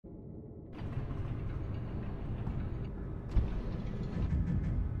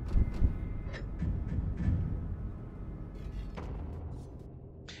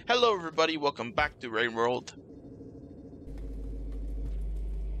Hello everybody, welcome back to Rain World.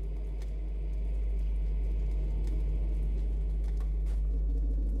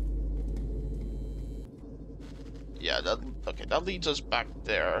 Yeah, that leads us back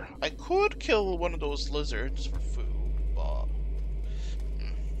there. I could kill one of those lizards for food, but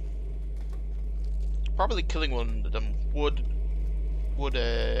probably killing one of them would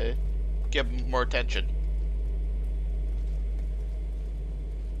get more attention.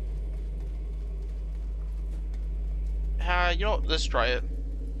 You know, let's try it.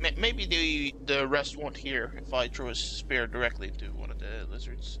 Maybe the rest won't hear if I throw a spear directly into one of the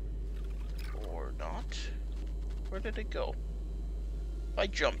lizards. Or not. Where did it go? If I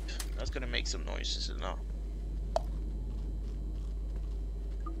jump, that's gonna make some noise, is it not?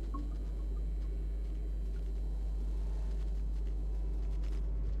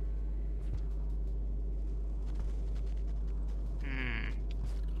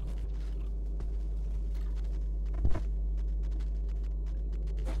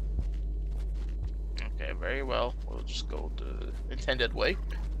 Okay, very well. We'll just go the intended way.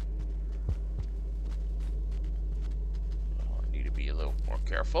 I need to be a little more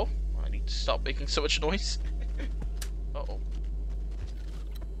careful. I need to stop making so much noise. Uh-oh.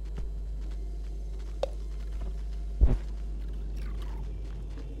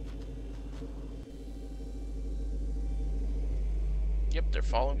 Yep, they're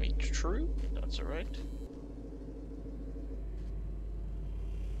following me. True. That's alright.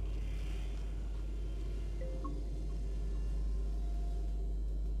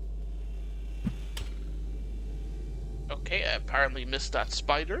 Okay, I apparently missed that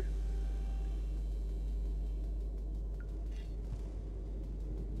spider.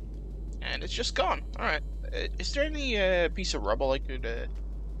 And it's just gone. Alright. Is there any piece of rubble I could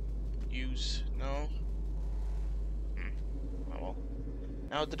use? No? Oh well.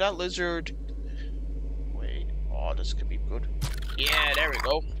 Now, did that lizard... Wait. Oh, this could be good. Yeah, there we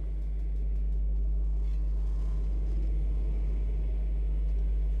go.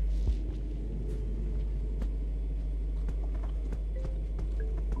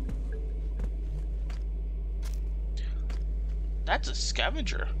 That's a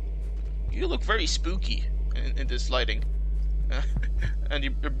scavenger. You look very spooky in this lighting. And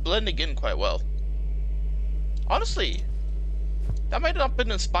you're blending in quite well. Honestly, that might not have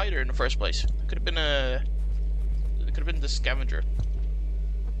been a spider in the first place. It could have been the scavenger.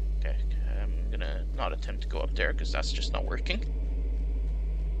 Okay, I'm gonna not attempt to go up there because that's just not working.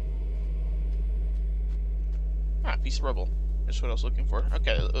 Ah, piece of rubble. That's what I was looking for.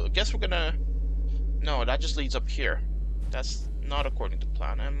 Okay, I guess we're gonna... No, that just leads up here. That's not according to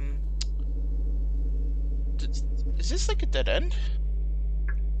plan. Is this like a dead end?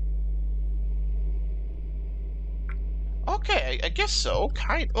 Okay, I guess so.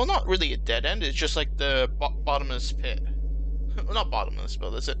 Well, not really a dead end. It's just like the bottomless pit. Well, not bottomless,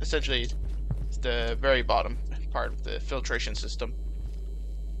 but it's essentially the very bottom part of the filtration system.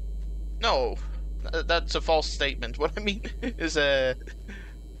 No, that's a false statement. What I mean is,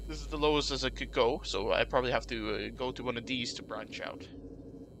 this is the lowest as it could go, so I probably have to go to one of these to branch out.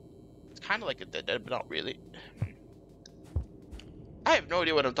 It's kind of like a dead end, but not really. I have no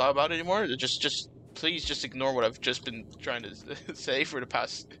idea what I'm talking about anymore. Please just ignore what I've just been trying to say for the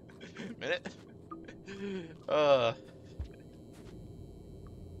past minute.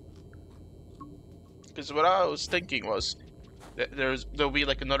 Because what I was thinking was that there'll be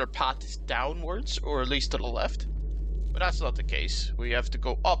like another path downwards, or at least to the left. But that's not the case. We have to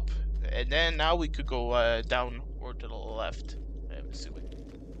go up, and then now we could go down or to the left. I'm assuming.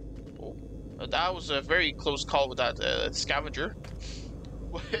 Oh, that was a very close call with that scavenger.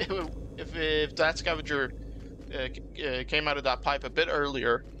 If that scavenger came out of that pipe a bit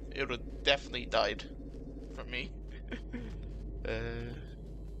earlier, it would have definitely died from me.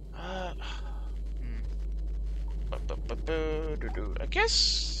 I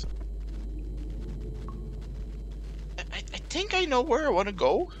guess I think I know where I want to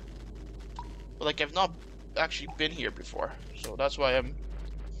go, but like I've not actually been here before, so that's why I'm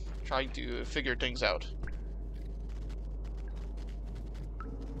trying to figure things out.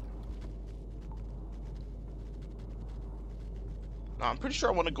 No, I'm pretty sure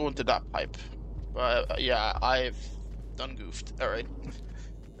I want to go into that pipe, but yeah, I've done goofed. All right,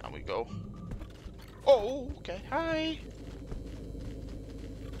 now we go. Oh, okay. Hi.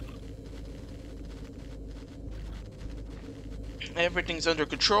 Everything's under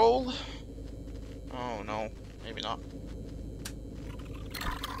control. Oh no, maybe not.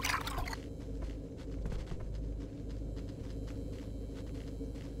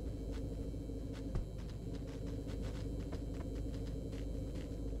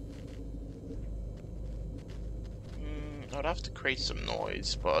 would have to create some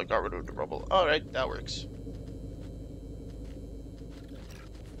noise, but I got rid of the rubble. Alright, that works.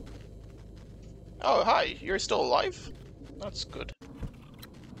 Oh, hi, you're still alive? That's good.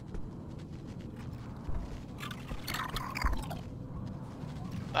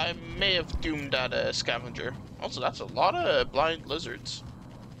 I may have doomed that scavenger. Also, that's a lot of blind lizards.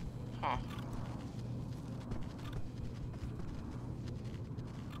 Huh.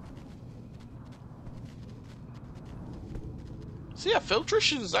 So yeah,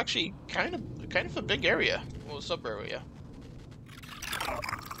 filtration is actually kind of a big area. Well, a sub area.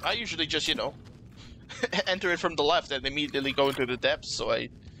 I usually just, you know, enter it from the left and immediately go into the depths, so I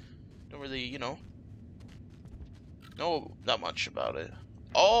don't really, you know that much about it.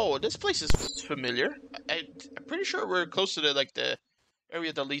 Oh, this place is familiar. I'm pretty sure we're close to the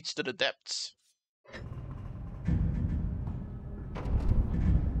area that leads to the depths.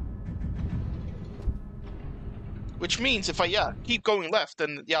 Which means if I keep going left,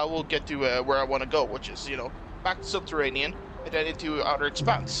 then yeah, we'll get to where I want to go, which is, you know, back to subterranean and then into Outer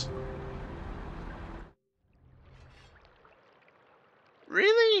Expanse.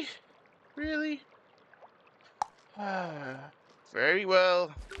 Really? Really? Very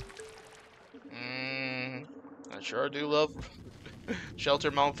well. I sure do love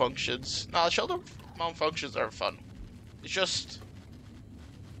shelter malfunctions. Nah, shelter malfunctions are fun. It's just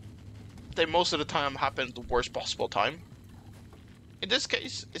they most of the time happen at the worst possible time. In this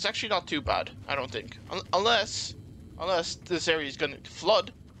case, it's actually not too bad, I don't think. Unless this area is gonna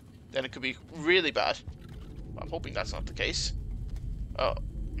flood, then it could be really bad. I'm hoping that's not the case. Oh,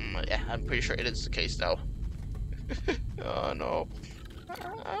 yeah, I'm pretty sure it is the case now. Oh no.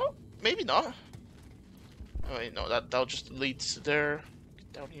 Maybe not. Oh wait, no, that'll just lead to there.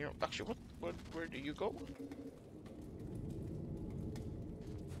 Get down here. Actually, where do you go?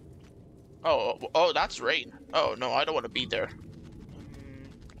 Oh, that's rain. Oh no, I don't want to be there.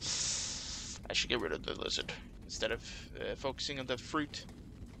 I should get rid of the lizard instead of focusing on the fruit.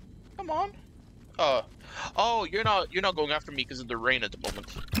 Come on. Oh, you're not going after me because of the rain at the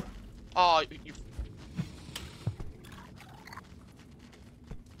moment. Oh, you.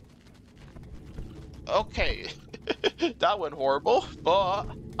 Okay, that went horrible, but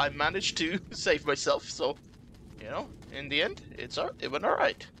I managed to save myself. So, you know, in the end, it went all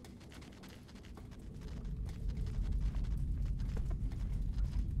right.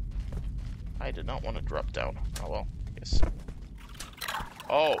 I did not want to drop down. Oh well, yes.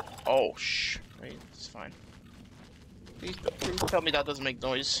 Oh, shh. Wait, it's fine. Please tell me that doesn't make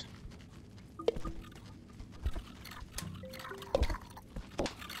noise.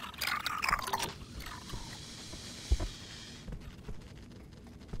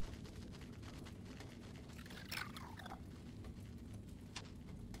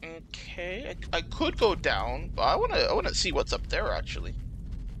 Okay, I could go down, but I wanna see what's up there actually.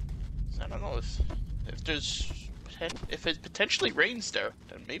 I don't know if it potentially rains there,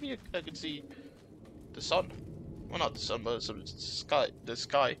 then maybe I could see the sun. Well, not the sun, but some sky. The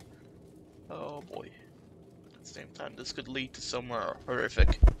sky. Oh boy. At the same time, this could lead to somewhere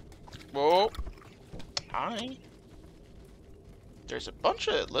horrific. Whoa. Hi. There's a bunch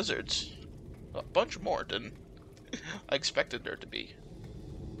of lizards. A bunch more than I expected there to be.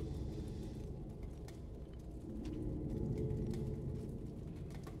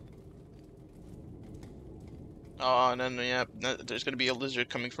 Oh, and then, yeah, there's gonna be a lizard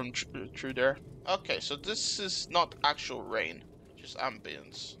coming from through there. Okay, so this is not actual rain, just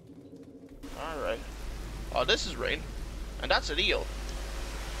ambience. Alright. Oh, this is rain. And that's an eel.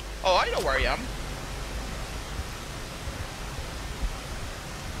 Oh, I know where I am.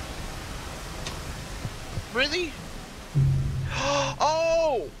 Really?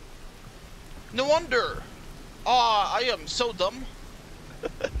 Oh! No wonder! Oh, I am so dumb.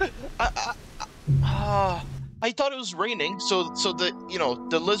 I thought it was raining, so the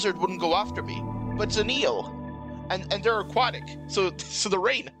the lizard wouldn't go after me. But it's an eel, and they're aquatic, so the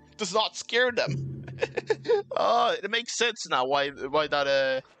rain does not scare them. Oh, it makes sense now why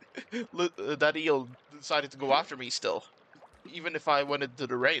that that eel decided to go after me still, even if I went into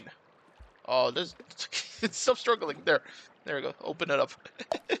the rain. Oh, this stop struggling. There we go. Open it up.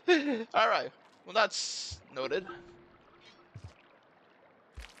 All right. Well, that's noted.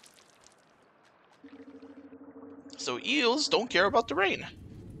 So eels don't care about the rain.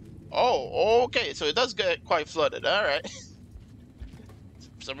 Oh, okay, so it does get quite flooded, alright.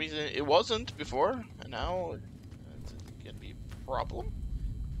 For some reason it wasn't before, and now it's gonna be a problem.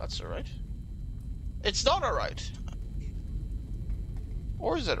 That's alright. It's not alright!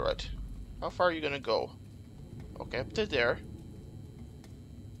 Or is it alright? How far are you gonna go? Okay, up to there.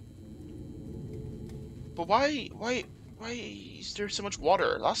 But why Why is there so much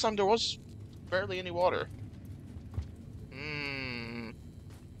water? Last time there was barely any water. Hmm.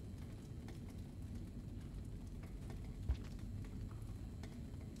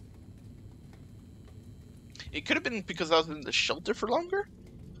 It could have been because I was in the shelter for longer?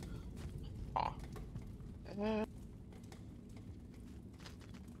 Huh. Uh,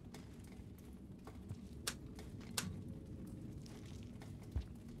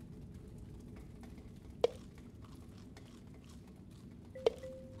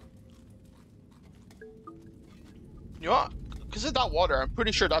 you know what? Because of that water, I'm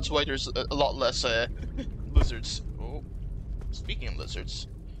pretty sure that's why there's a lot less lizards. Oh, speaking of lizards.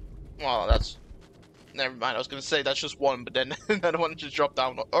 Well, that's... Never mind, I was gonna say that's just one, but then another one just dropped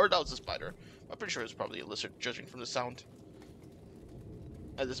down. Or that was a spider. I'm pretty sure it's probably a lizard, judging from the sound.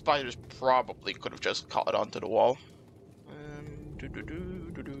 And the spiders probably could have just caught onto the wall.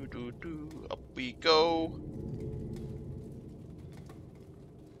 Up we go.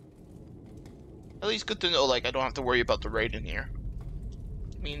 At least good to know, like, I don't have to worry about the rain in here.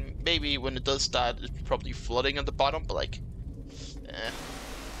 I mean, maybe when it does that, it's probably flooding at the bottom, but like... eh.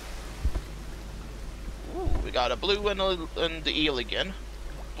 Ooh, we got a blue and the eel again.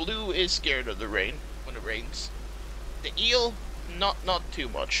 Blue is scared of the rain when it rains. The eel, not too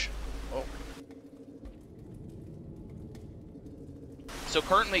much. Oh. So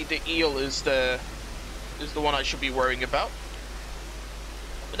currently the eel is the one I should be worrying about.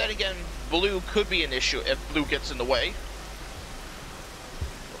 But then again, blue could be an issue if blue gets in the way.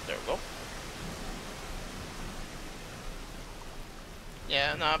 Oh, there we go.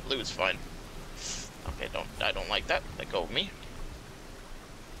 Yeah, nah, blue is fine. Okay, I don't like that. Let go of me.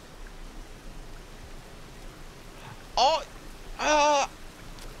 Oh,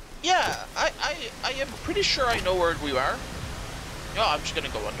 yeah, I am pretty sure I know where we are. Oh, I'm just gonna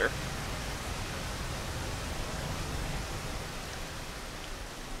go under.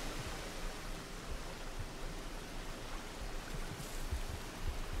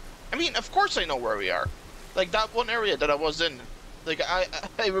 I mean, of course I know where we are. Like, that one area that I was in. Like,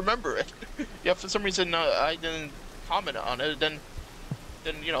 I remember it. Yeah, for some reason I didn't comment on it. Then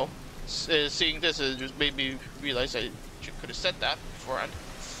you know, seeing this just made me realize I could have said that beforehand.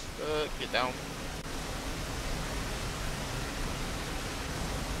 Get down.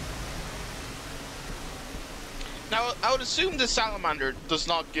 Now, I would assume the salamander does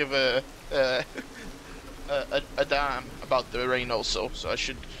not give a damn about the rain also, so I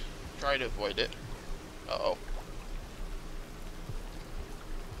should try to avoid it. Uh-oh.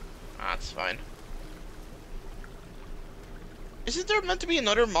 That's fine. Isn't there meant to be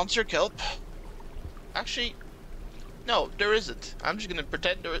another monster kelp? Actually, no, there isn't. I'm just gonna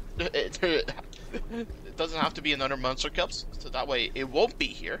pretend it doesn't have to be another monster kelp, so that way it won't be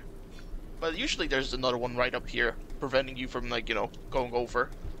here. But usually there's another one right up here, preventing you from, like, you know, going over.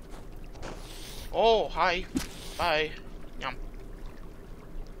 Oh, hi. Bye. Yum.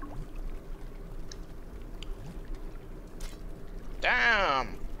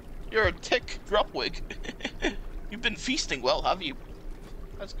 Damn! You're a thick dropwig. You've been feasting well, have you?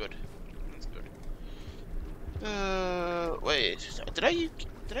 That's good. That's good. Wait. Did I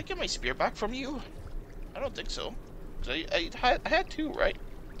get my spear back from you? I don't think so. I had two, right?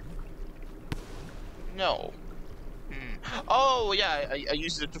 No. Oh yeah, I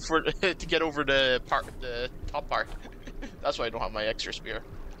used it to get over the top part. That's why I don't have my extra spear.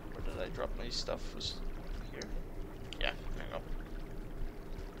 Where did I drop my stuff? Was it here? Yeah, there you go.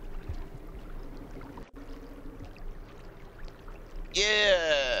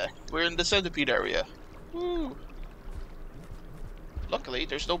 Yeah, we're in the centipede area. Woo! Luckily,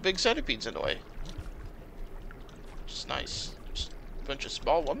 there's no big centipedes in the way. Just nice. Just a bunch of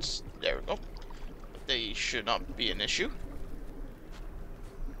small ones. There we go. They should not be an issue.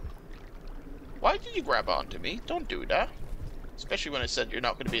 Why did you grab onto me? Don't do that. Especially when I said you're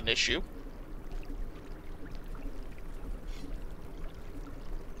not going to be an issue.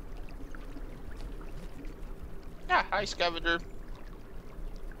 Ah, hi, scavenger.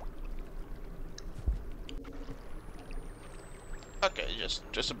 Okay,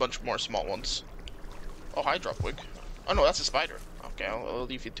 just a bunch more small ones. Oh, hi, Dropwig. Oh no, that's a spider. Okay, I'll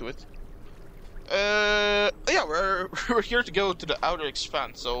leave you to it. Yeah, we're here to go to the Outer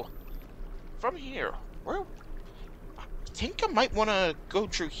Expanse. So from here, where? I think I might want to go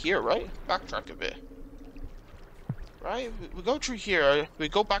through here, right? Backtrack a bit. Right, we go through here, we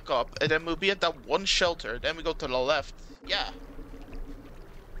go back up, and then we'll be at that one shelter. Then we go to the left. Yeah.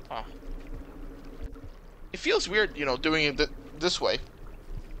 Huh. It feels weird, you know, doing it this way.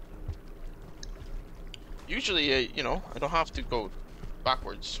 Usually, you know, I don't have to go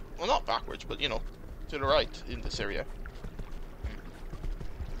backwards. Well, not backwards, but, you know, to the right in this area.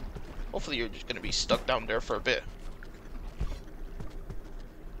 Hopefully you're just gonna be stuck down there for a bit.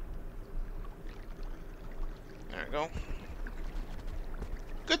 There we go.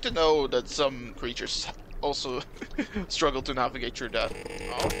 Good to know that some creatures also struggle to navigate through that.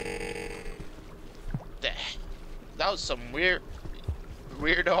 Oh. That was some weird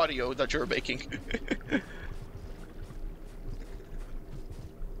audio that you're making.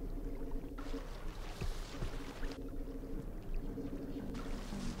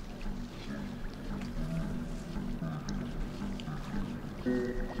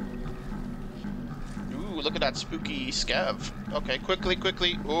 Ooh, look at that spooky scav. Okay,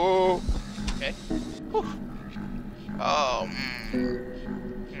 quickly. Oh, okay. Whew. Oh,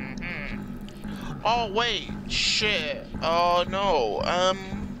 Oh, wait. Shit. Oh, no.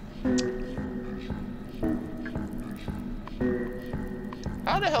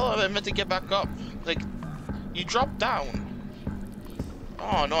 How the hell am I meant to get back up? Like, you dropped down.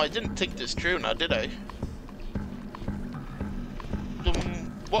 Oh, no, I didn't think this through now, did I?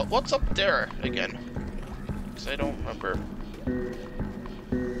 What's up there again? Because I don't remember.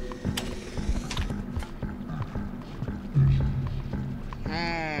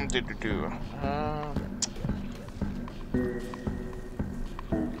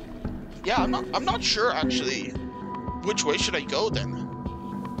 Yeah, I'm not sure actually. Which way should I go then?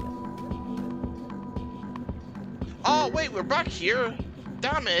 Oh wait, we're back here.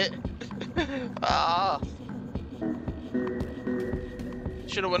 Damn it.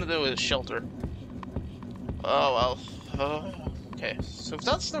 Should have went into a shelter. Oh well. Okay, so if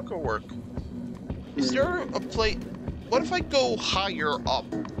that's not gonna work, is there a place? What if I go higher up?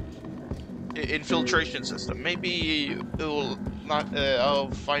 Infiltration system. Maybe it'll not. I'll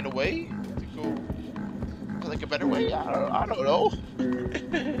find a way to go like a better way. I don't know.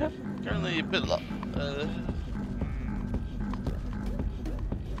 Currently a bit low.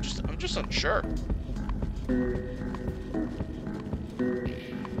 I'm just unsure.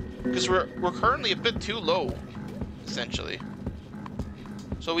 Because we're currently a bit too low, essentially.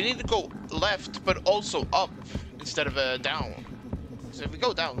 So we need to go left, but also up instead of down. So if we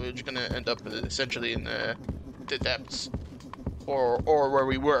go down, we're just gonna end up essentially in the depths, or where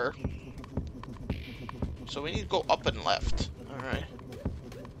we were. So we need to go up and left. All right.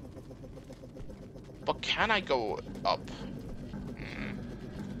 But can I go up?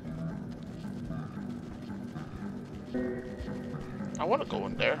 I want to go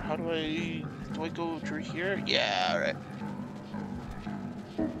in there. How do I go through here? Yeah. All right.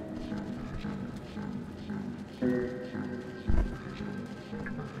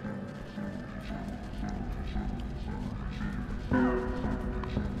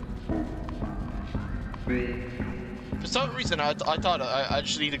 For some reason, I thought I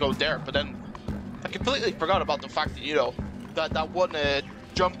just need to go there, but then I completely forgot about the fact that, you know, that one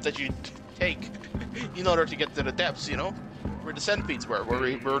jump that you take in order to get to the depths, you know, where the centipedes were, where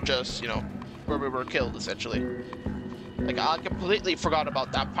we were just, you know, where we were killed, essentially. Like, I completely forgot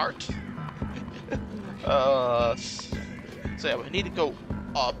about that part. So yeah, we need to go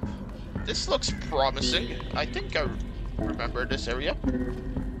up. This looks promising. I think I remember this area.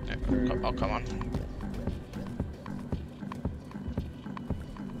 Oh, come on.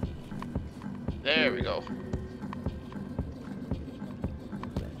 There we go.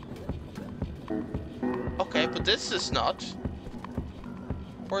 Okay, but this is not.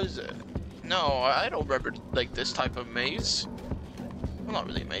 Or is it? No, I don't remember like this type of maze. Well, not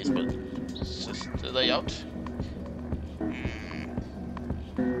really a maze, but it's just the layout.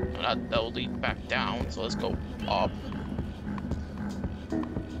 That will lead back down, so let's go up.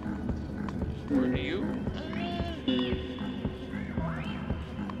 Where are you?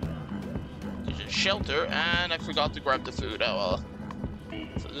 There's a shelter, and I forgot to grab the food. Oh well.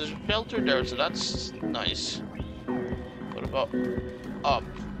 So there's a shelter there, so that's nice. What about up?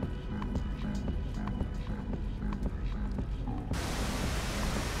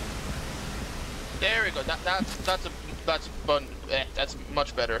 There we go. That's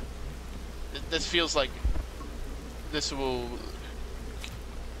much better. This feels like this will.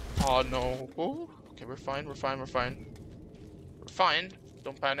 Oh no. Oh, okay, we're fine. We're fine. We're fine. We're fine.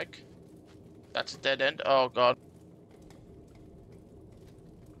 Don't panic. That's a dead end. Oh god.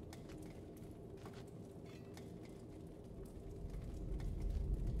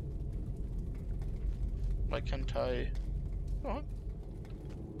 Why can't I? Oh.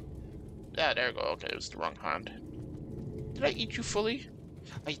 Yeah, there we go. Okay, it was the wrong hand. Did I eat you fully?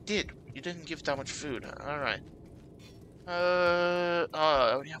 I did. You didn't give that much food. Alright.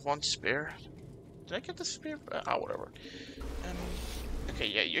 I only have one spare. Did I get the spare? Oh, whatever. Okay,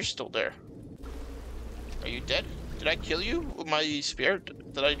 yeah, you're still there. Are you dead? Did I kill you with my spear?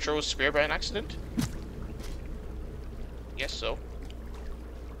 Did I throw a spear by an accident? Guess so.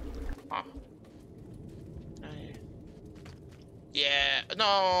 Huh. Yeah,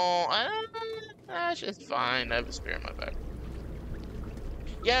 no, it's fine. I have a spear in my back.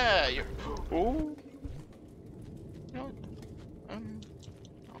 Yeah, you're. Oh, no.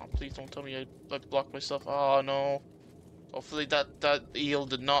 Oh, please don't tell me I blocked myself. Oh no. Hopefully that eel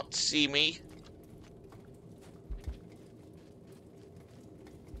did not see me.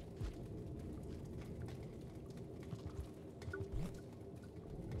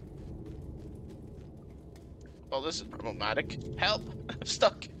 Well, this is problematic. Help! I'm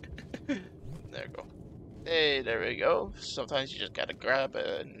stuck. There we go. Hey, there we go. Sometimes you just gotta grab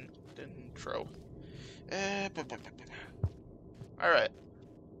and then throw. Alright.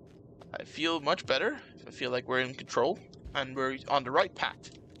 I feel much better. I feel like we're in control and we're on the right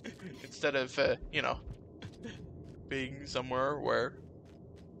path. Instead of, you know, being somewhere where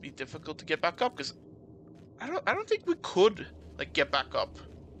it'd be difficult to get back up. Because I don't think we could, like, get back up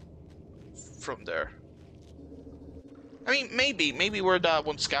from there. I mean, maybe where that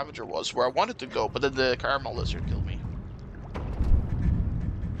one scavenger was, where I wanted to go, but then the caramel lizard killed me.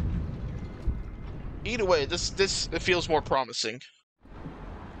 Either way, this feels more promising.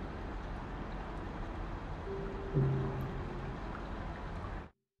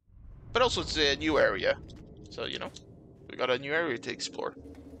 But also, it's a new area, so you know, we got a new area to explore.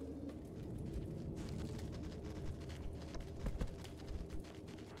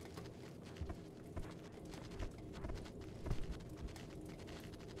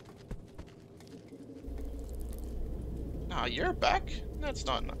 Ah, you're back? That's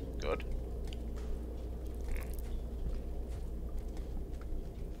not good.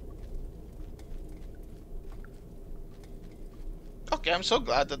 Okay, I'm so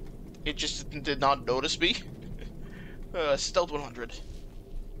glad that it just did not notice me. Stealth 100.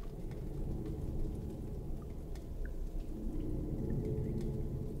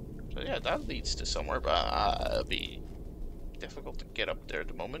 So yeah, that leads to somewhere, but it'll be difficult to get up there at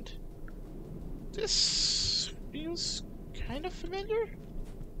the moment. This feels kind of familiar,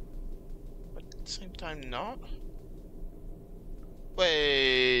 but at the same time not.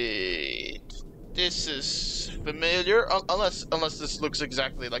 Wait, this is familiar, unless this looks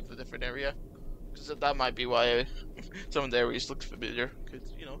exactly like the different area, because that might be why some of the areas look familiar. Could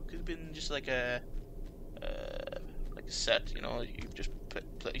you know? Could have been just like a set. You know, you just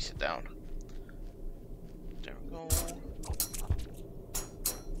place it down. There we go.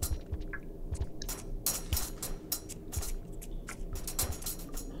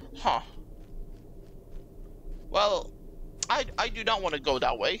 Huh. Well, I do not want to go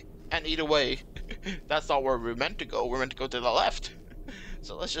that way, and either way, that's not where we're meant to go. We're meant to go to the left.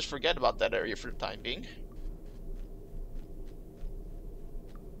 So let's just forget about that area for the time being.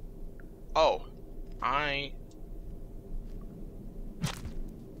 Oh,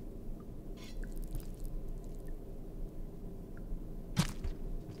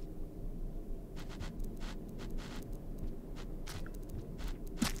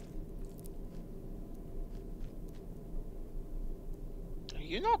 Are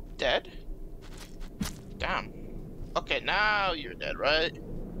you not dead? Damn. Okay, now you're dead, right?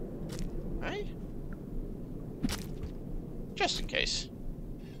 Right? Just in case.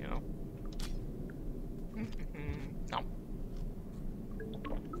 You know. No.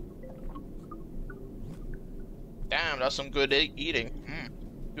 Damn, that's some good eating.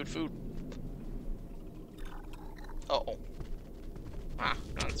 Good food. Uh-oh. Ah,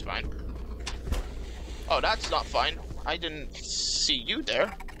 that's fine. Oh, that's not fine. I didn't see you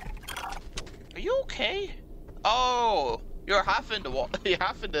there. Are you okay? Oh, you're half in the wall. You're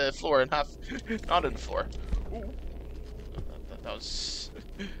half in the floor and half not in the floor. Ooh. That was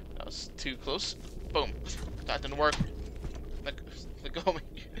too close. Boom. That didn't work. Let go of me.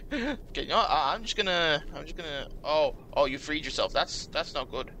 Okay, you know, I'm just gonna. Oh, you freed yourself. That's not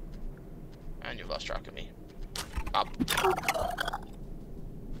good. And you've lost track of me. Up.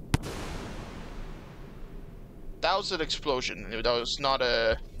 That was an explosion. That was not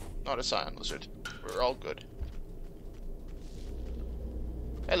a cyan lizard. We're all good.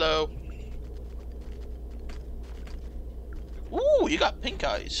 Hello. Ooh, you got pink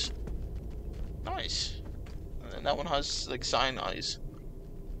eyes. Nice. And that one has like cyan eyes.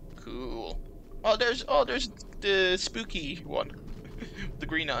 Cool. Oh, there's the spooky one. The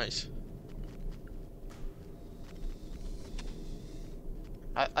green eyes.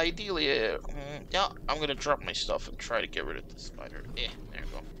 Ideally, yeah, I'm gonna drop my stuff and try to get rid of the spider. Yeah, there we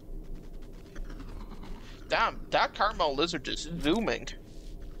go. Damn, that caramel lizard is zooming.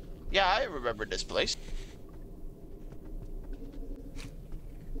 Yeah, I remember this place.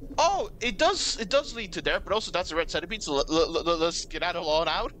 Oh, it does. It does lead to there, but also that's a red centipede. So let's get that all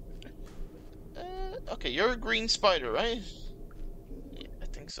out. Okay, you're a green spider, right? Yeah, I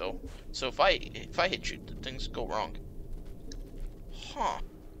think so. So if I hit you, things go wrong. Huh?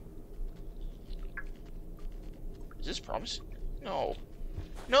 Is this promising? No.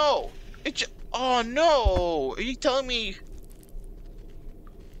 No. It just. Oh no! Are you telling me?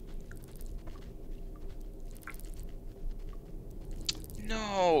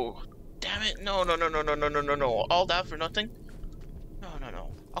 No. Damn it! No! No! No! No! No! No! No! No! No! All that for nothing? No! No!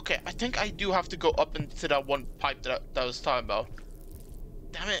 No! Okay, I think I do have to go up into that one pipe that I was talking about.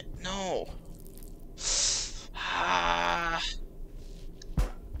 Damn it! No. Ah.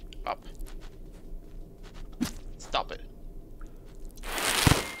 Up. Stop it.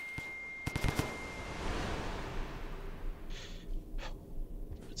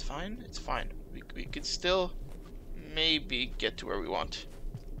 It's fine. It's fine. We could still maybe get to where we want.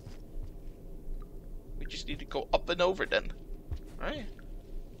 We just need to go up and over then, right?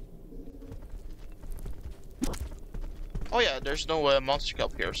 Oh yeah, there's no monster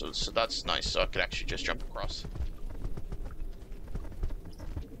kelp here, so that's nice. So I could actually just jump across.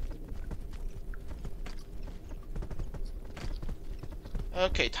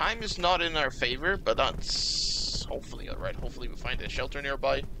 Okay, time is not in our favor, but that's hopefully alright. Hopefully we find a shelter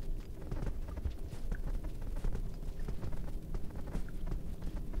nearby.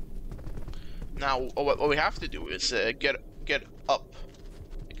 Now, what we have to do is get up,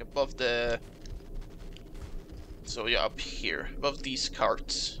 like above the. So yeah, up here, above these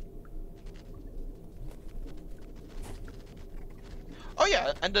carts. Oh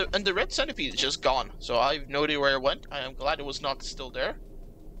yeah, and the red centipede is just gone. So I have no idea where it went. I am glad it was not still there.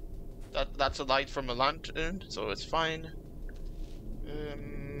 That's a light from a lantern, so it's fine. Let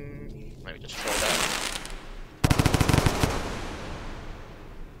me just throw that.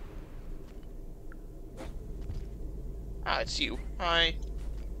 Ah, it's you. Hi.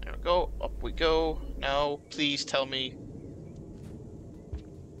 There we go. Up we go. Now, please tell me.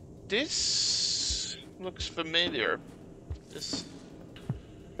 This looks familiar. This.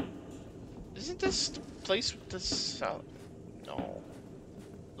 Isn't this the place with this? No.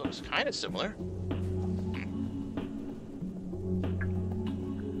 Looks kind of similar.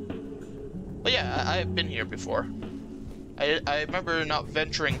 But yeah, I've been here before. I remember not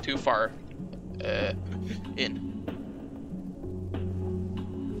venturing too far in.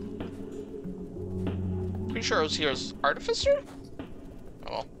 Pretty sure I was here as artificer? Oh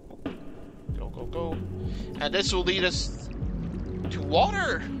well. Go, go, go. And this will lead us to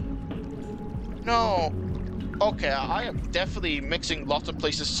water! No. Okay, I am definitely mixing lots of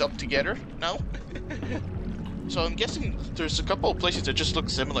places up together now. So I'm guessing there's a couple of places that just look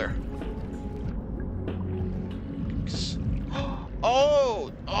similar.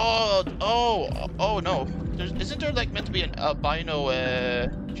 Oh no. Isn't there like meant to be an albino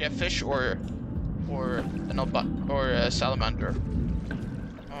jetfish or a salamander?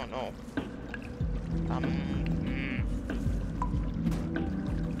 Oh no.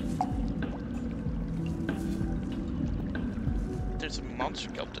 There's a monster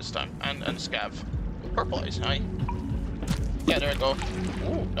kelp this time, and a scav. Purple eyes, hi. Yeah, there I go.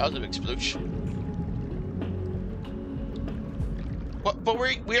 Ooh, that was a big sploosh. But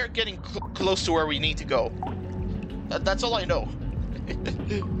we are getting close to where we need to go. That's all I know.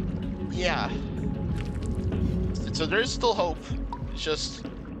 Yeah. So there is still hope. It's just,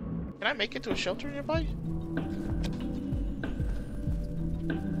 can I make it to a shelter nearby?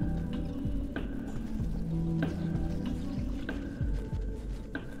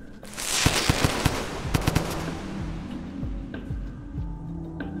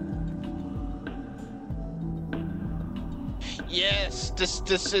 Yes,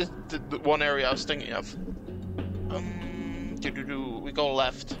 this is the one area I was thinking of. We go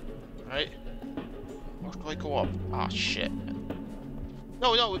left, right? Or do I go up? Ah, shit.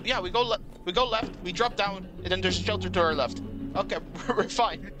 No, yeah, we go left, we drop down, and then there's a shelter to our left. Okay, we're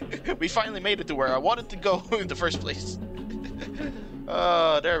fine. We finally made it to where I wanted to go in the first place.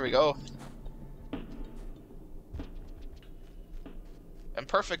 There we go. And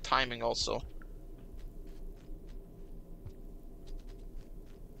perfect timing also.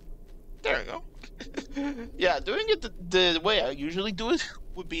 There we go. Yeah, doing it the way I usually do it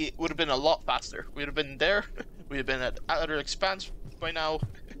would have been a lot faster. We'd have been there. We'd have been at Outer Expanse by now.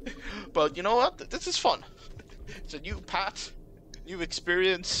 But you know what? This is fun. It's a new path, new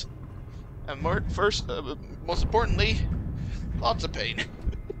experience, and most importantly, lots of pain.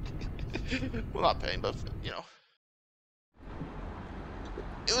 Well, not pain, but you know,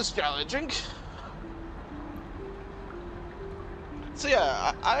 it was challenging. So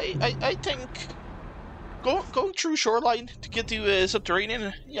yeah, I think going through shoreline to get to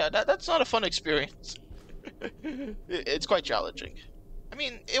subterranean, yeah, that's not a fun experience. It's quite challenging. I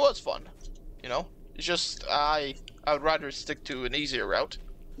mean, it was fun, you know. It's just I would rather stick to an easier route.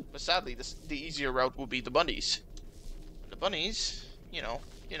 But sadly, the easier route will be the bunnies. The bunnies, you know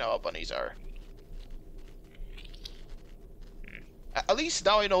how bunnies are. At least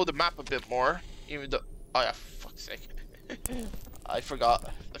now I know the map a bit more. Even though, oh yeah, fuck's sake, I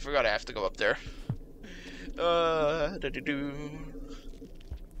forgot. I forgot I have to go up there. Do.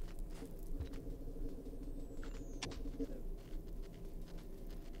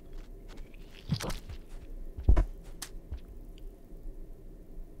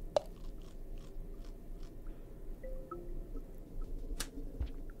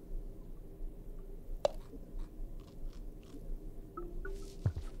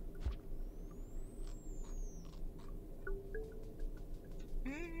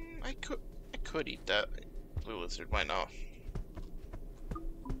 I could eat that blue lizard. Why not?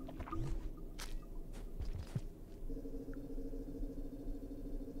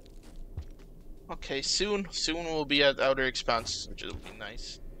 Okay, soon we'll be at Outer Expanse, which will be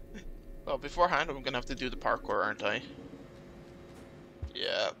nice. Well, beforehand, I'm gonna have to do the parkour, aren't I?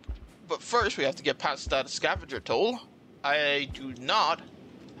 Yeah, but first we have to get past that scavenger toll. I do not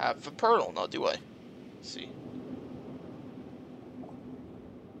have a pearl, now do I? Let's see.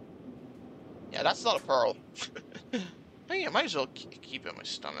 Yeah, that's not a pearl. Hey, I might as well keep it in my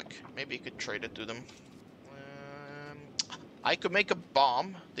stomach. Maybe I could trade it to them. I could make a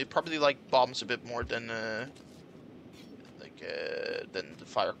bomb. They probably like bombs a bit more than than the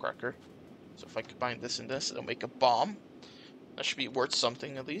firecracker. So if I combine this and this, it'll make a bomb. That should be worth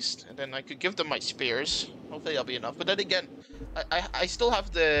something at least. And then I could give them my spears. Hopefully that'll be enough. But then again, I still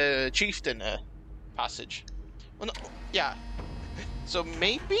have the chieftain passage. Well, no, yeah. So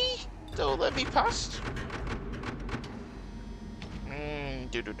maybe they'll let me pass.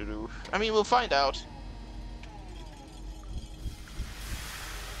 I mean, we'll find out.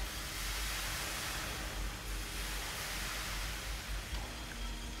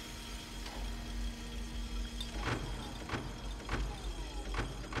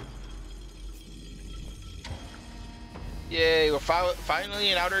 Yay, we're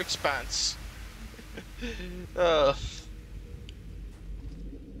finally in Outer Expanse. Come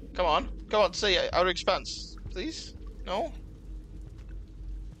on, say Outer Expanse, please. No?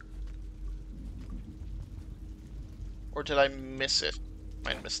 Or did I miss it?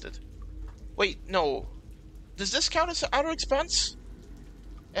 I missed it. Wait, no. Does this count as Outer Expanse?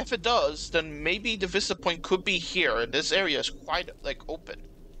 If it does, then maybe the vista point could be here, and this area is quite, like, open.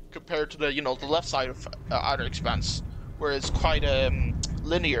 Compared to the, you know, the left side of Outer Expanse, where it's quite,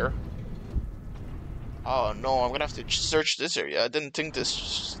 linear. Oh no, I'm gonna have to search this area. I didn't think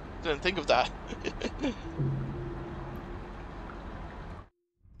of that.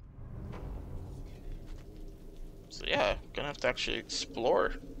 So yeah, gonna have to actually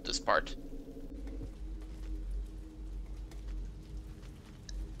explore this part.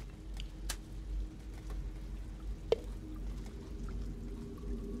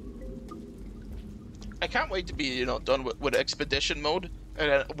 I can't wait to be, you know, done with expedition mode, and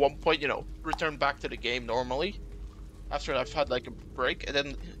then at one point, you know, return back to the game normally, after I've had like a break, and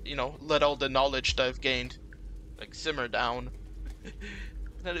then, you know, let all the knowledge that I've gained, like, simmer down. And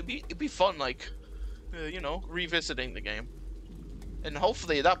then it'd be fun, like, you know, revisiting the game. And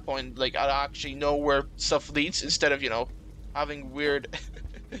hopefully at that point, like, I'll actually know where stuff leads, instead of, you know, having weird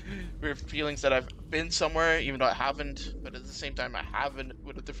weird feelings that I've been somewhere, even though I haven't, but at the same time I haven't,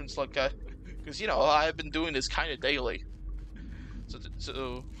 with a different slug guy. Because, you know, I've been doing this kind of daily.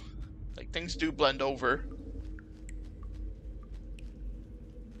 So, like, things do blend over.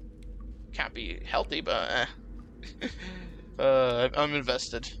 Can't be healthy, but I'm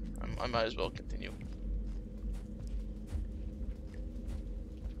invested. I might as well continue.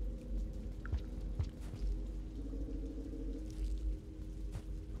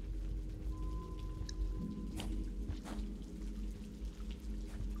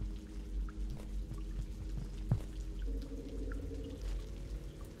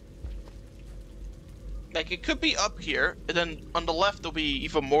 Like, it could be up here, and then on the left there'll be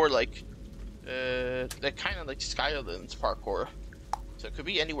even more, like, that kind of like Skylands parkour. So it could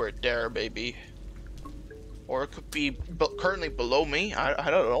be anywhere there, maybe. Or it could be currently below me,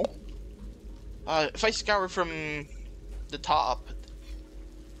 I don't know. If I scour from the top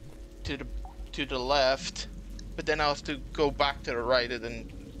to the left, but then I'll have to go back to the right and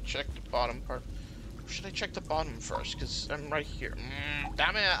then check the bottom part. Should I check the bottom first? Because I'm right here.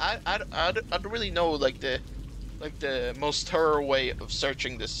 Damn it, I don't really know, like, the like the most thorough way of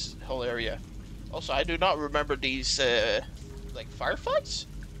searching this whole area. Also, I do not remember these like fireflies.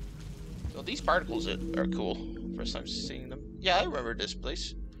 So these particles are cool. First time seeing them. Yeah, I remember this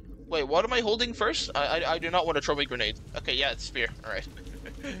place. Wait, what am I holding first? I do not want to throw my grenade. Okay, yeah, it's spear. All right.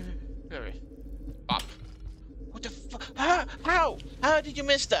 All right. Pop. What the fuck? How did you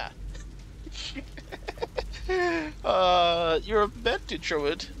miss that? You're meant to throw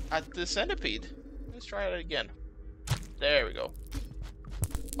it at the centipede. Let's try it again. There we go.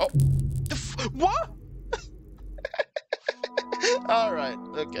 Oh, what? All right.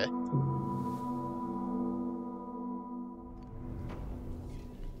 Okay.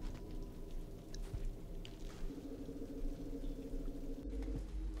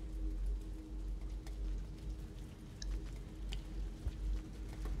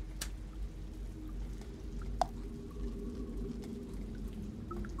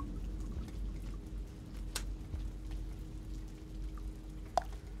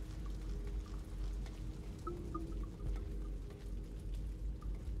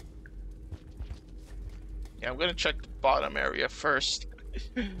 Yeah, I'm gonna check the bottom area first.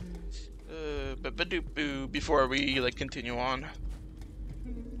 Before we like continue on.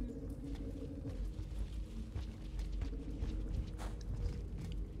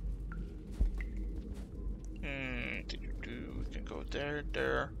 We can go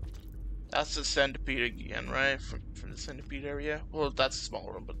there. That's the centipede again, right? From the centipede area. Well, that's a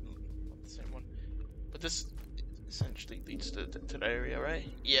small room, but not the same one. But this essentially leads to that area, right?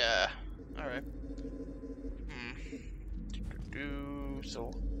 Yeah. All right.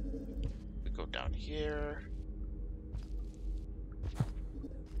 So we go down here.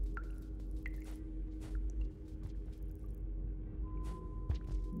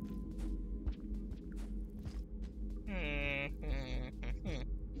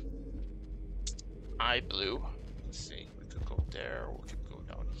 Eye blue. Let's see. We could go there. We could go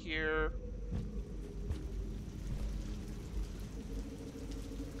down here.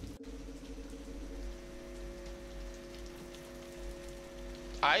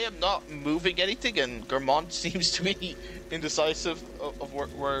 I am not moving anything, and Gourmand seems to be indecisive of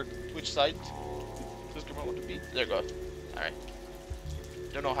which side does Gourmand want to be. There you go. Alright.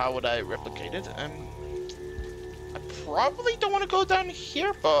 Don't know how would I replicate it. I probably don't want to go down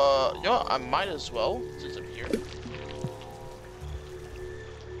here, but you know, I might as well since I'm here.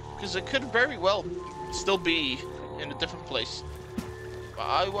 Because it could very well still be in a different place. But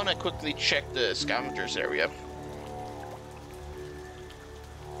I want to quickly check the scavengers area.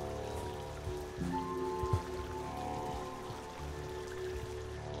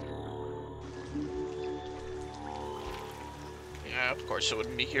 Yeah, of course it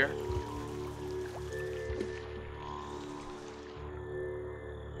wouldn't be here.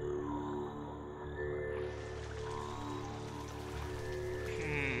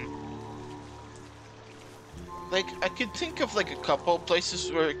 Like, I could think of like a couple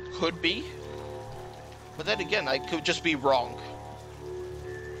places where it could be, but then again, I could just be wrong.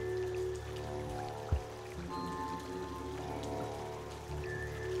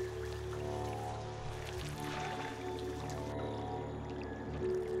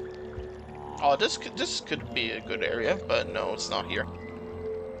 Oh, this could be a good area, but no, it's not here.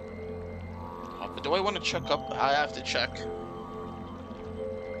 Oh, but do I want to check up? I have to check.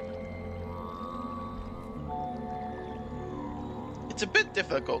 It's a bit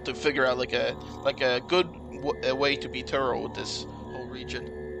difficult to figure out like a good way to be thorough with this whole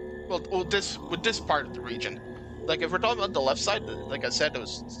region. Well, with this part of the region. Like if we're talking about the left side, like I said, it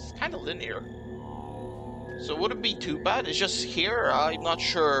was kind of linear. So would it be too bad? It's just here. I'm not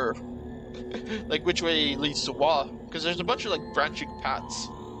sure. Like which way leads to what? Because there's a bunch of like branching paths,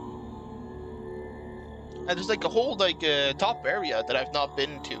 and there's like a whole like top area that I've not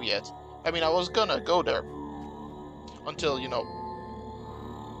been to yet. I mean, I was gonna go there until you know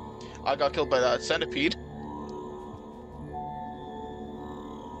I got killed by that centipede.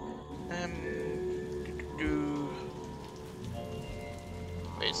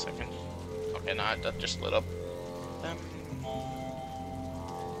 Wait a second. Okay, nah, that just lit up.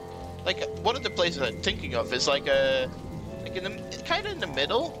 Like one of the places I'm thinking of is like in the kind of in the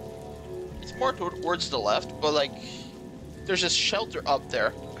middle. It's more towards the left, but like there's a shelter up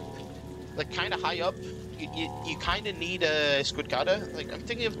there, like kind of high up. You kind of need a squidcada. Like I'm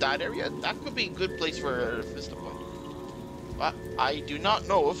thinking of that area. That could be a good place for a vista point. But I do not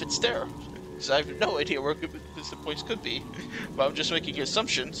know if it's there, because I have no idea where vista points could be. But I'm just making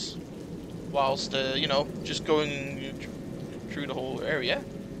assumptions, whilst you know, just going through the whole area.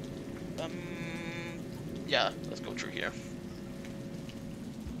 Yeah, let's go through here.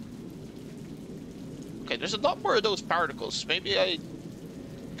 Okay, there's a lot more of those particles. Maybe I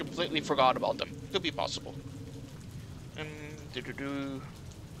completely forgot about them. Could be possible.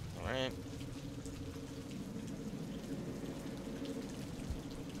 Alright.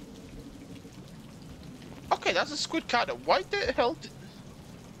 Okay, that's a squid cutter. Why the hell did...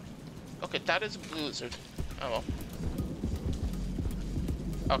 Okay, that is a blue lizard. Oh well.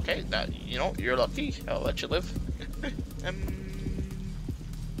 Okay, that, you know, you're lucky. I'll let you live.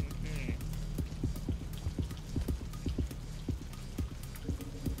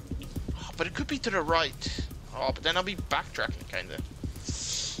 Oh, but it could be to the right. Oh, but then I'll be backtracking, kinda.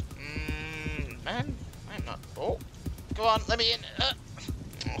 Man, I'm not... Oh, go on, let me in.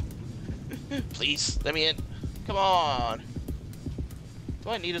 Please, let me in. Come on. Do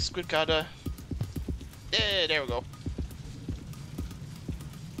I need a squid cutter? Yeah, there we go.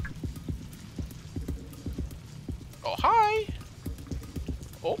 Oh, hi!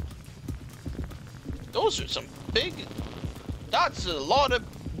 Oh. Those are some big... That's a lot of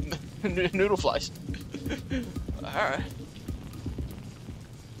noodle flies. Alright.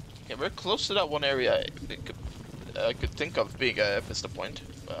 Okay, we're close to that one area I could think of being a vista point,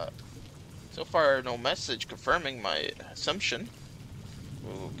 but so far no message confirming my assumption.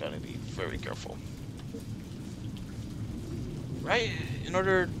 We're gotta be very careful. Right, in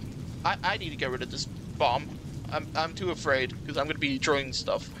order... I need to get rid of this bomb. I'm too afraid, because I'm gonna be throwing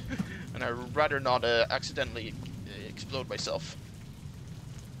stuff. And I'd rather not accidentally explode myself.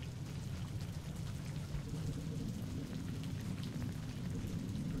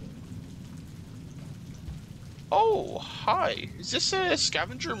 Oh, hi. Is this a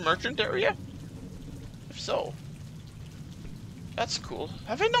scavenger merchant area? If so, that's cool.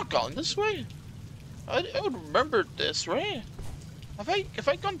 Have I not gone this way? I would remember this, right? Have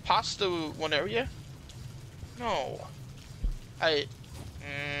I gone past the one area? No. It's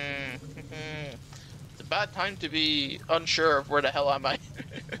a bad time to be unsure of where the hell am I.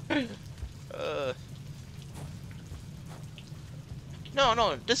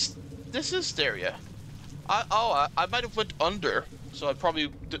 No, this is the area. I might have went under, so I probably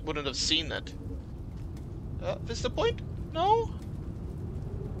wouldn't have seen it. Vista Point? No?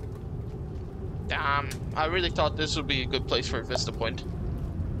 Damn, I really thought this would be a good place for a Vista Point.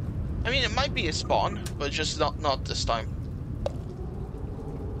 I mean, it might be a spawn, but just not this time.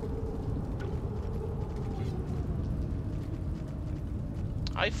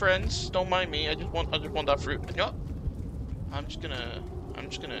 Hi friends, don't mind me. I just want that fruit. Yup. I'm just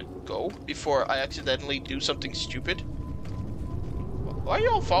gonna go before I accidentally do something stupid. Why are you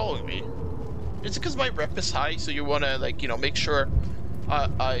all following me? Is it because my rep is high, so you wanna, like, you know, make sure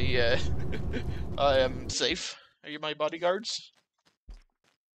I am safe? Are you my bodyguards?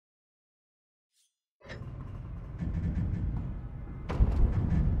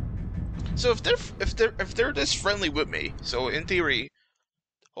 So if they're this friendly with me, so in theory,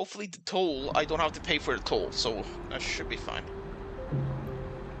 hopefully the toll, I don't have to pay for the toll, so that should be fine.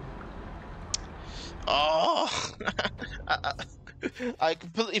 Oh, I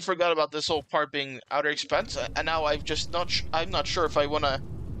completely forgot about this whole part being Outer Expanse, and now I'm not sure if I wanna,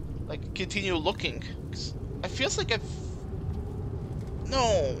 like, continue looking. 'Cause I feels like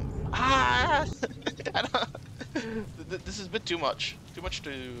no. This is a bit too much. Too much to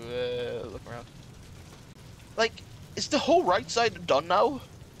look around. Like, is the whole right side done now?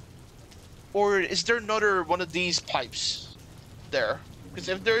 Or is there another one of these pipes there? Because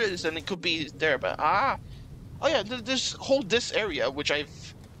if there is, then it could be there, but oh yeah, there's this area, which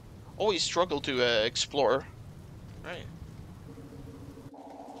I've always struggled to explore. Right.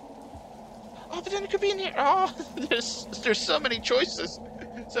 Oh, but then it could be in here. Oh, there's so many choices.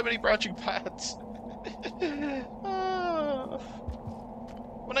 So many branching paths.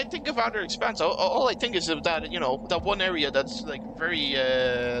 When I think of Outer Expanse, all I think is of that, you know, that one area that's like very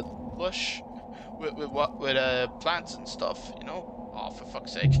lush with plants and stuff, you know. Oh, for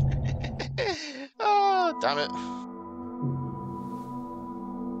fuck's sake. Oh, damn it.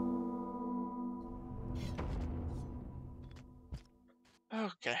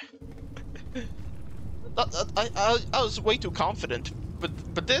 Okay. I was way too confident,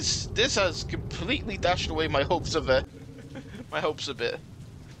 but this has completely dashed away my hopes of it. My hopes a bit.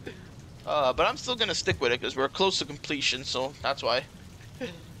 But I'm still gonna stick with it because we're close to completion, so that's why.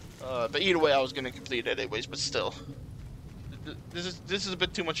 But either way, I was gonna complete it anyways. But still, this is a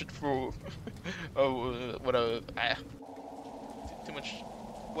bit too much for too much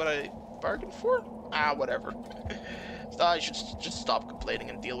what I bargained for. Whatever. I should just stop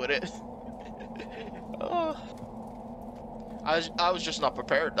complaining and deal with it. I was just not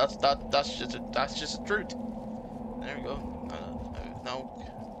prepared. That's just the truth. There we go. Now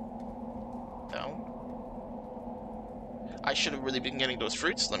down. I should have really been getting those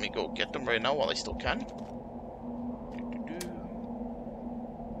fruits. Let me go get them right now while I still can.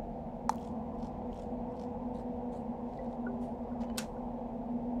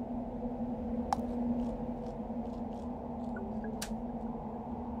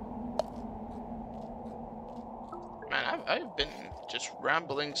 Man, I've been just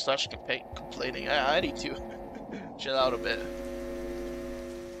rambling slash complaining. I need to chill out a bit.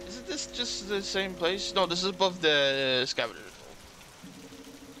 Isn't this just the same place? No, this is above the scavenger.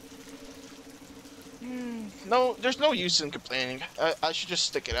 No, there's no use in complaining. I should just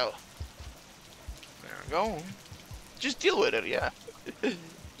stick it out. There we go. Just deal with it, yeah.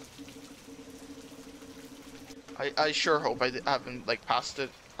 I sure hope I haven't, like, passed it.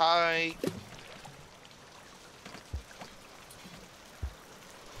 Hi.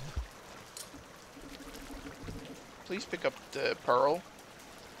 Please pick up the pearl.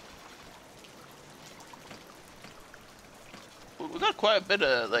 We got quite a bit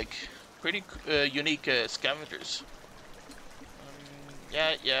of, like, pretty unique scavengers.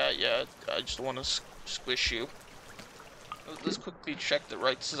 Yeah. I just want to squish you. Let's quickly check the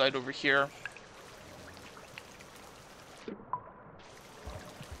right side over here.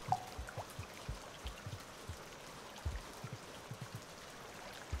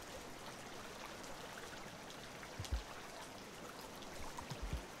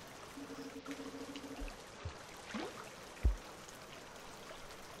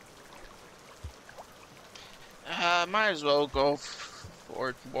 Might as well go for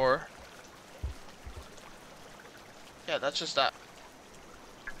it more. Yeah, that's just that.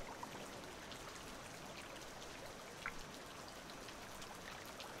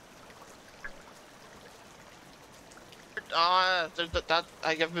 That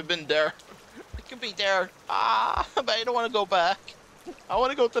I haven't been there. It could be there. But I don't want to go back. I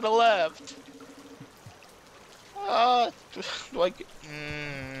want to go to the left. Do I?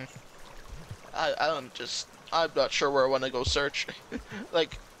 I'm not sure where I want to go search.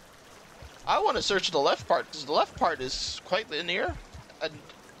 Like, I want to search the left part because the left part is quite linear, and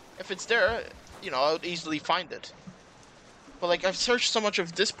if it's there, you know, I would easily find it. But like, I've searched so much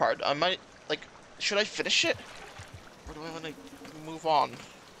of this part, I might like. Should I finish it, or do I want to move on?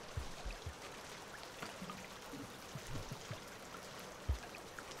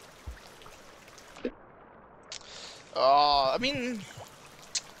 I mean,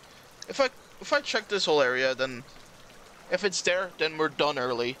 if I check this whole area, then if it's there, then we're done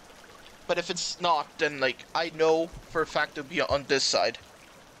early. But if it's not, then like I know for a fact it'll be on this side.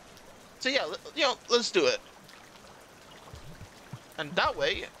 So yeah, you know, let's do it. And that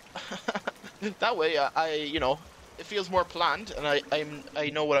way, I you know, it feels more planned, and I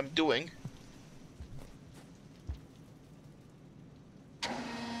know what I'm doing.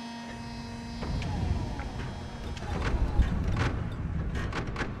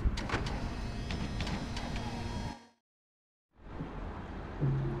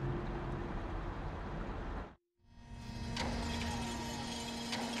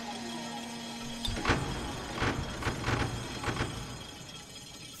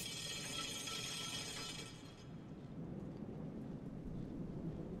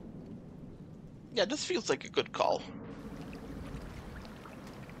 Yeah, this feels like a good call.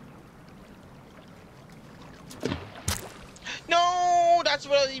 No, that's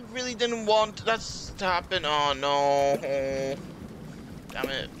what I really didn't want. That's to happen. Oh no. Damn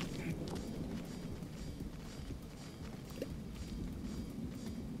it.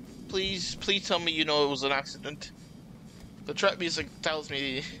 Please tell me you know it was an accident. The trap music tells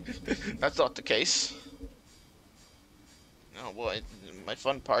me that's not the case. Oh boy, my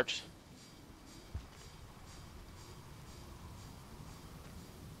fun part.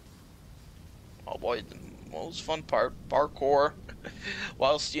 Oh boy, the most fun part, parkour.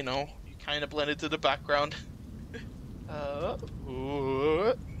 Whilst, you know, you kind of blend into the background.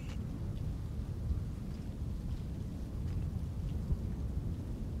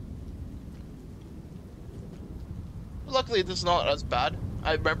 Luckily, this is not as bad.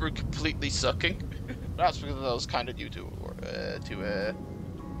 I remember completely sucking. That's because I was kind of new to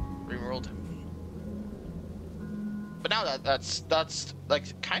RimWorld. But now that's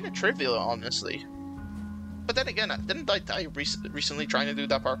like kind of trivial, honestly. But then again, didn't I die recently trying to do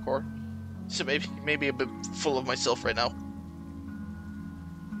that parkour? So maybe a bit full of myself right now.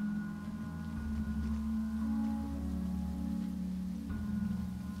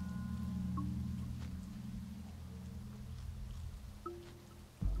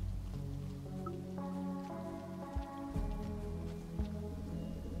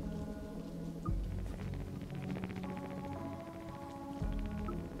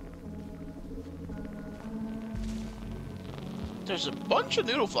 There's a bunch of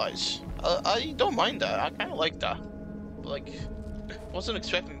noodle flies. I don't mind that. I kind of like that. But, like, wasn't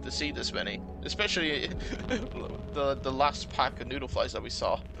expecting to see this many, especially the last pack of noodle flies that we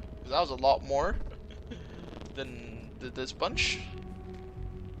saw. That was a lot more than this bunch.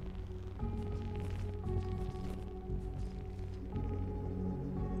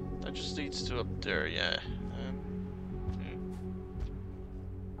 That just leads to up there, yeah.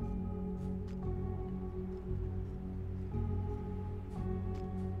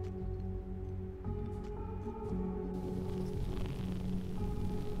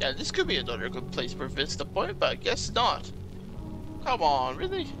 Yeah, this could be another good place for vista point, but I guess not. Come on,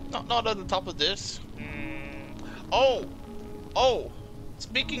 really? Not on the top of this? Oh!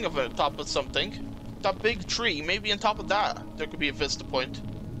 Speaking of on top of something, that big tree, maybe on top of that, there could be a vista point.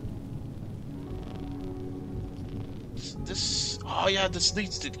 Oh yeah, this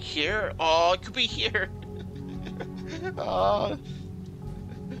leads to here. Oh, it could be here.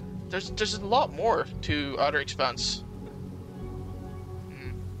 There's a lot more to Outer Expanse.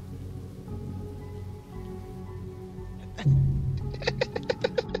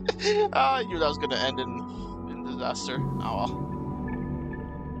 I knew that was gonna end in disaster. Oh well.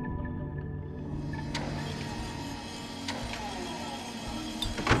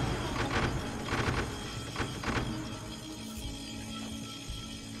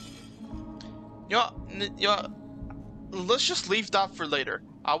 You know, let's just leave that for later.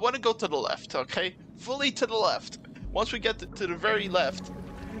 I want to go to the left, okay? Fully to the left. Once we get to the very left,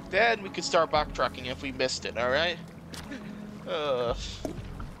 then we can start backtracking if we missed it, alright?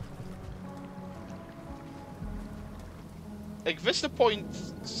 Like, Vista Point,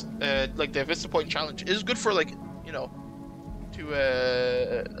 like the Vista Point challenge is good for, like, you know, to,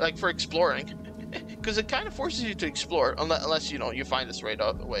 like, for exploring. Because it kind of forces you to explore, unless, you know, you find this right out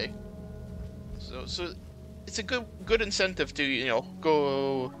of the way. So it's a good incentive to, you know,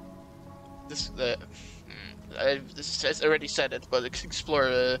 go this has already said it, but explore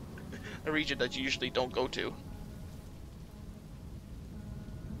a region that you usually don't go to.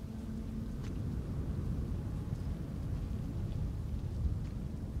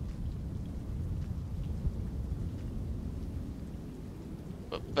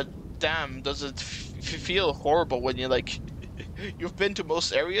 But damn, does it feel horrible when you like you've been to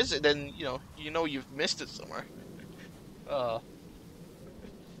most areas and then you know you've missed it somewhere.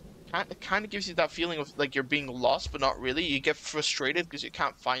 It kind of gives you that feeling of like you're being lost, but not really. You get frustrated because you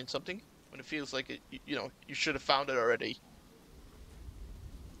can't find something when it feels like you know you should have found it already.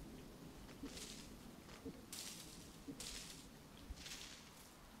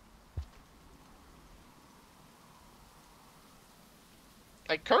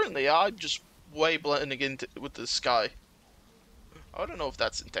 Like currently, I'm just way blending into with the sky. I don't know if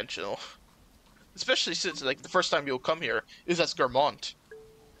that's intentional, especially since like the first time you'll come here is as Gourmand.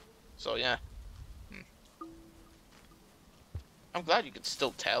 So yeah, I'm glad you can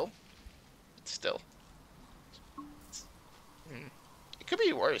still tell. Still, it could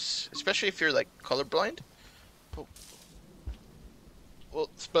be worse, especially if you're like colorblind. Well,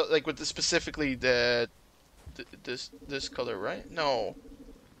 but like with specifically this color, right? No,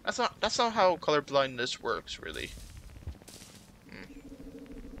 that's not how colorblindness works, really.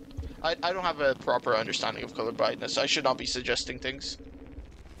 I don't have a proper understanding of colorblindness. I should not be suggesting things.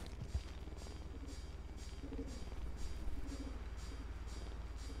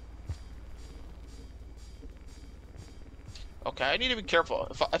 Okay, I need to be careful.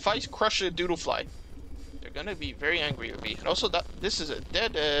 If I crush a doodlefly, they're gonna be very angry with me. And also, this is a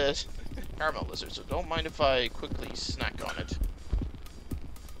dead caramel lizard, so don't mind if I quickly snack on it.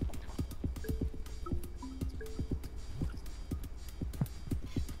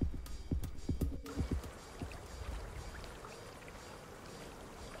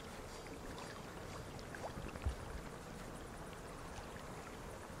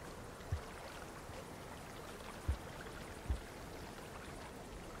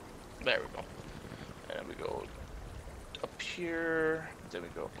 There we go. And then we go up here. Then we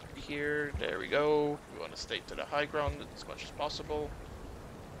go up here. There we go. We want to stay to the high ground as much as possible.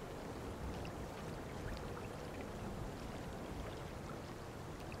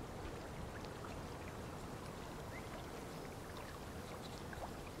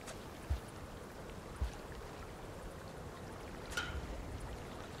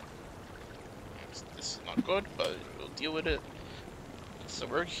 This is not good, but we'll deal with it. So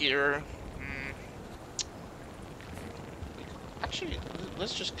we're here. Actually,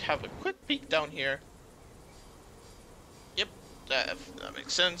 let's just have a quick peek down here. Yep, that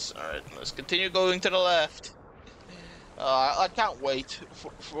makes sense. Alright, let's continue going to the left. I can't wait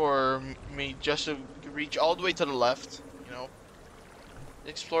for me just to reach all the way to the left, you know.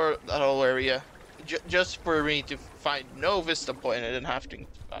 explore that whole area. Just for me to find no vista point and then have to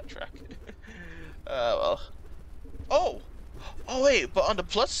backtrack. Well. Oh! Oh wait, but on the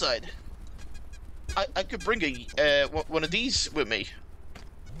plus side, I could bring one of these with me.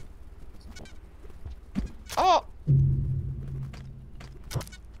 Oh!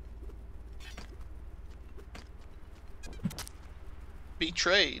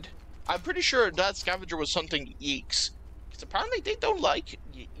 Betrayed. I'm pretty sure that scavenger was hunting yeeks. Because apparently they don't like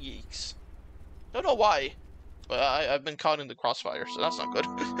yeeks. Don't know why. But I've been caught in the crossfire, so that's not good.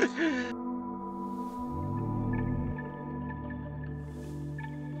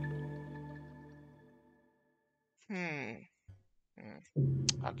 Hmm.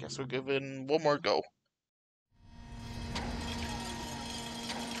 I guess we'll give it one more go.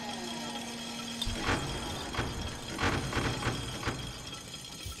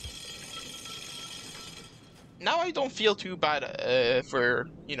 Now I don't feel too bad for,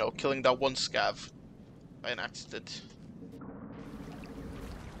 you know, killing that one scav by an accident.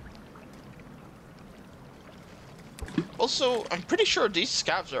 Also, I'm pretty sure these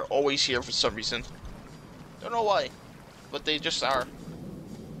scavs are always here for some reason. Don't know why, but they just are.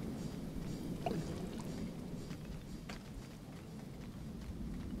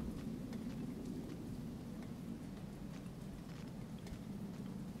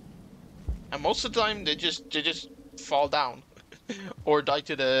 And most of the time, they just fall down or die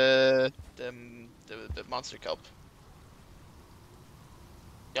to the monster kelp.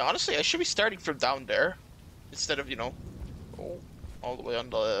 Yeah, honestly, I should be starting from down there instead of, you know, all the way on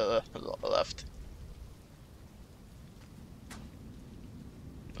the left.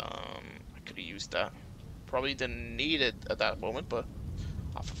 I could have used that. Probably didn't need it at that moment, but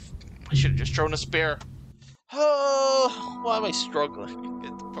I should have just thrown a spear. Oh, why am I struggling?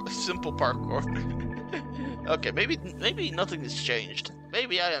 It's simple parkour. Okay, maybe nothing has changed.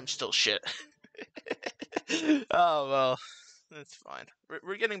 Maybe I am still shit. Oh well, that's fine.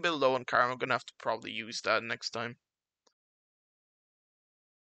 We're getting a bit low on karma. I'm gonna have to probably use that next time.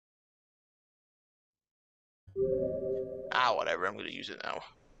 Ah, whatever. I'm gonna use it now.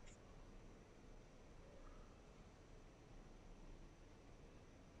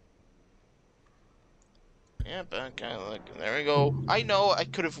 Yeah, but kind of like there we go. I know I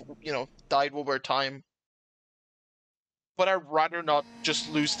could have, you know, died one more time, but I'd rather not just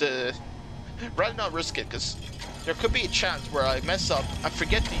lose the, rather not risk it, because there could be a chance where I mess up, I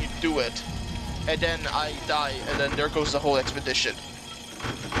forget to do it, and then I die, and then there goes the whole expedition.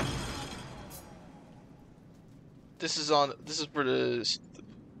 This is for the,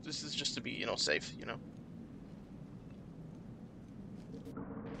 this is just to be, you know, safe, you know.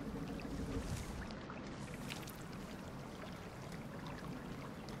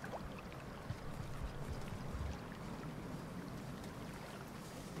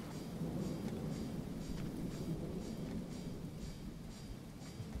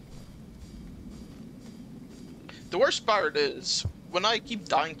 The worst part is when I keep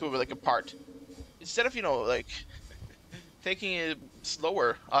dying to like a part, instead of, you know, like taking it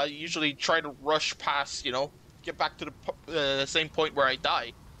slower, I usually try to rush past, you know, get back to the same point where I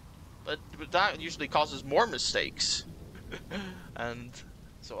die. But that usually causes more mistakes. And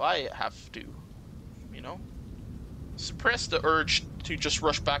so I have to, you know, suppress the urge to just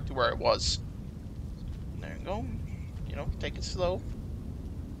rush back to where I was. There you go. You know, take it slow.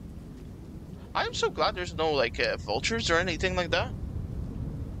 I am so glad there's no, like, vultures or anything like that.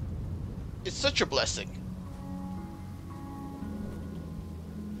 It's such a blessing.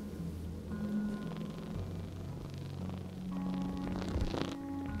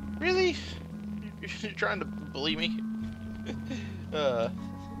 Really? You're trying to bully me?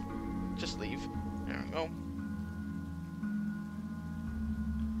 Just leave. There we go.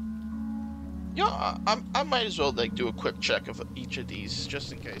 Yeah, I might as well, like, do a quick check of each of these,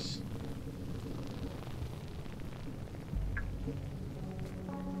 just in case.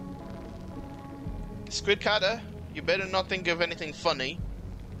 Squid Kata, you better not think of anything funny.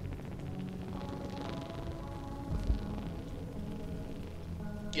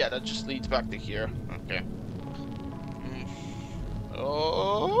 Yeah, that just leads back to here. Okay.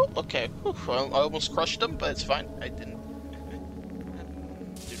 Oh, okay. Whew, I almost crushed them, but it's fine. I didn't.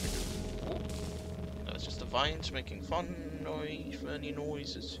 That was just the vines making funny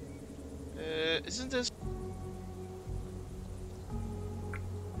noises. Isn't this?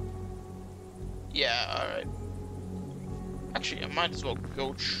 Yeah, alright. Actually, I might as well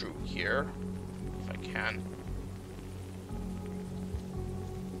go through here, if I can.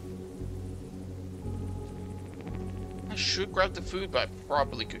 I should grab the food, but I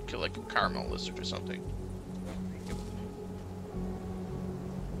probably could kill like a caramel lizard or something.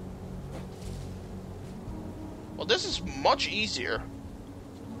 Well, this is much easier.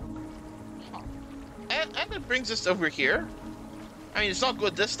 And it brings us over here. I mean, it's not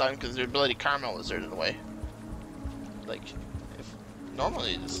good this time because there's a bloody caramel lizard in the way. Like, if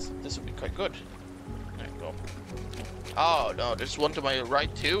normally this would be quite good. There you go. Oh no, there's one to my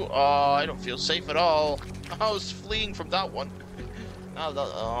right too. Oh, I don't feel safe at all. I was fleeing from that one.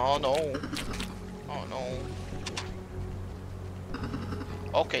 Oh no. Oh no.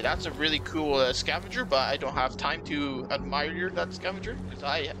 Okay, that's a really cool scavenger, but I don't have time to admire that scavenger because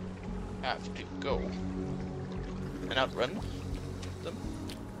I have to go and outrun them.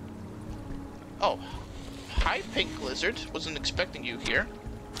 Oh, hi, pink lizard. Wasn't expecting you here.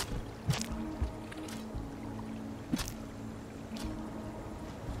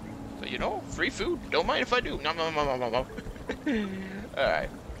 But you know, free food. Don't mind if I do. Nom nom nom nom nom nom. All right,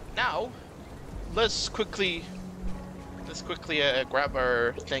 now let's quickly grab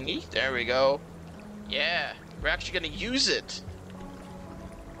our thingy. There we go. Yeah, we're actually gonna use it.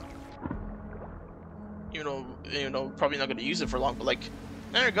 You know, probably not gonna use it for long, but like,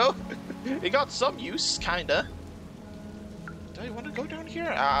 there we go. It got some use, kinda. Do I want to go down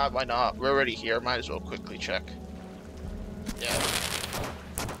here? Ah, why not? We're already here. Might as well quickly check. Yeah.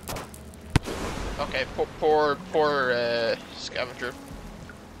 Okay, poor scavenger.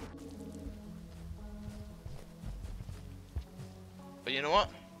 But you know what?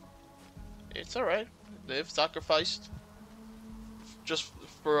 It's alright. They've sacrificed just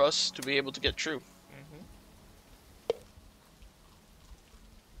for us to be able to get through.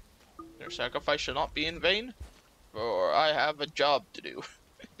 Their sacrifice shall not be in vain, for I have a job to do.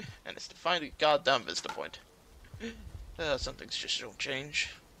 And it's to find the goddamn vista point. Some things just don't change.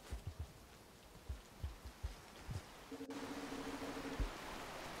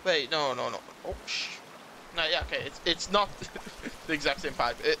 Wait, no. Oh, shh. No, yeah, okay, it's not the exact same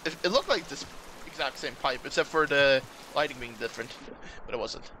pipe. It looked like this exact same pipe, except for the lighting being different, but it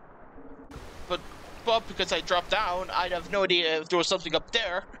wasn't. But because I dropped down, I'd have no idea if there was something up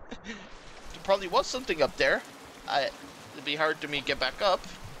there. There probably was something up there. It'd be hard to me get back up.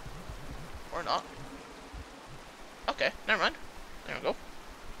 Or not. Okay, never mind. There we go.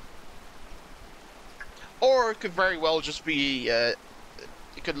 Or it could very well just be, it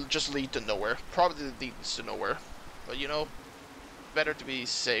could just lead to nowhere. Probably leads to nowhere. But you know, better to be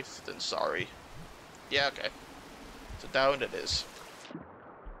safe than sorry. Yeah, okay. So down it is.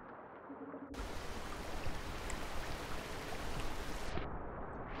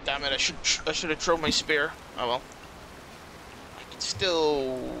 Damn it, I should have thrown my spear. Oh well. I can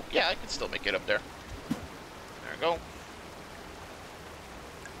still... Yeah, I can still make it up there. There we go.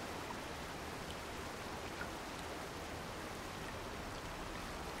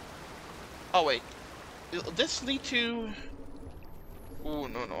 Oh wait. Will this lead to... Ooh,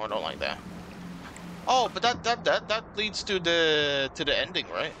 no, I don't like that. Oh, but that leads to the ending,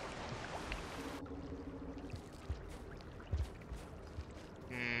 right?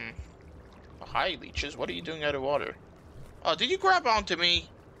 Hi, leeches. What are you doing out of water? Oh, did you grab onto me?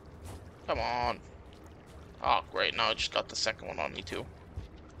 Come on. Oh, great. Now I just got the second one on me, too.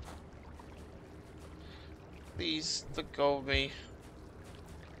 Please, let go of me.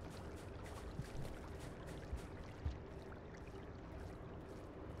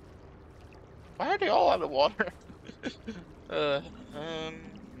 Why are they all out of water?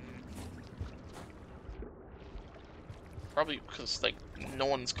 Probably because, like, no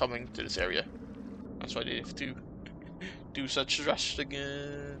one's coming to this area. That's why they have to do such drastic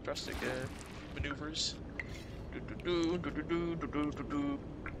maneuvers.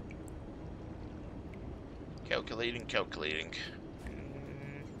 Calculating.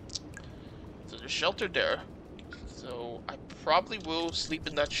 So there's shelter there. So I probably will sleep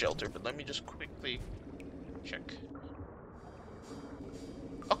in that shelter, but let me just quickly check.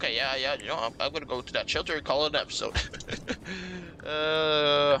 Okay, yeah, you know, I'm gonna go to that shelter and call it an episode.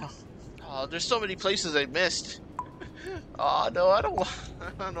 Oh, there's so many places I missed. Oh no, I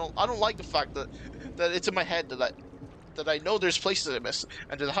don't like the fact that it's in my head that I know there's places I missed,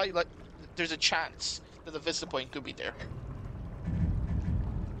 and that there's a chance that the vista point could be there.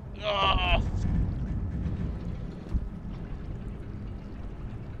 Oh.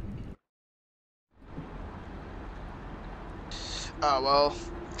 Oh well,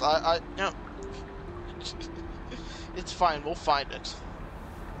 you know, it's fine. We'll find it.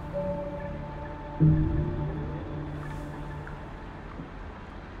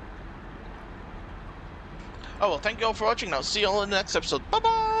 Oh well, thank you all for watching. I'll see you all in the next episode. Bye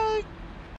bye.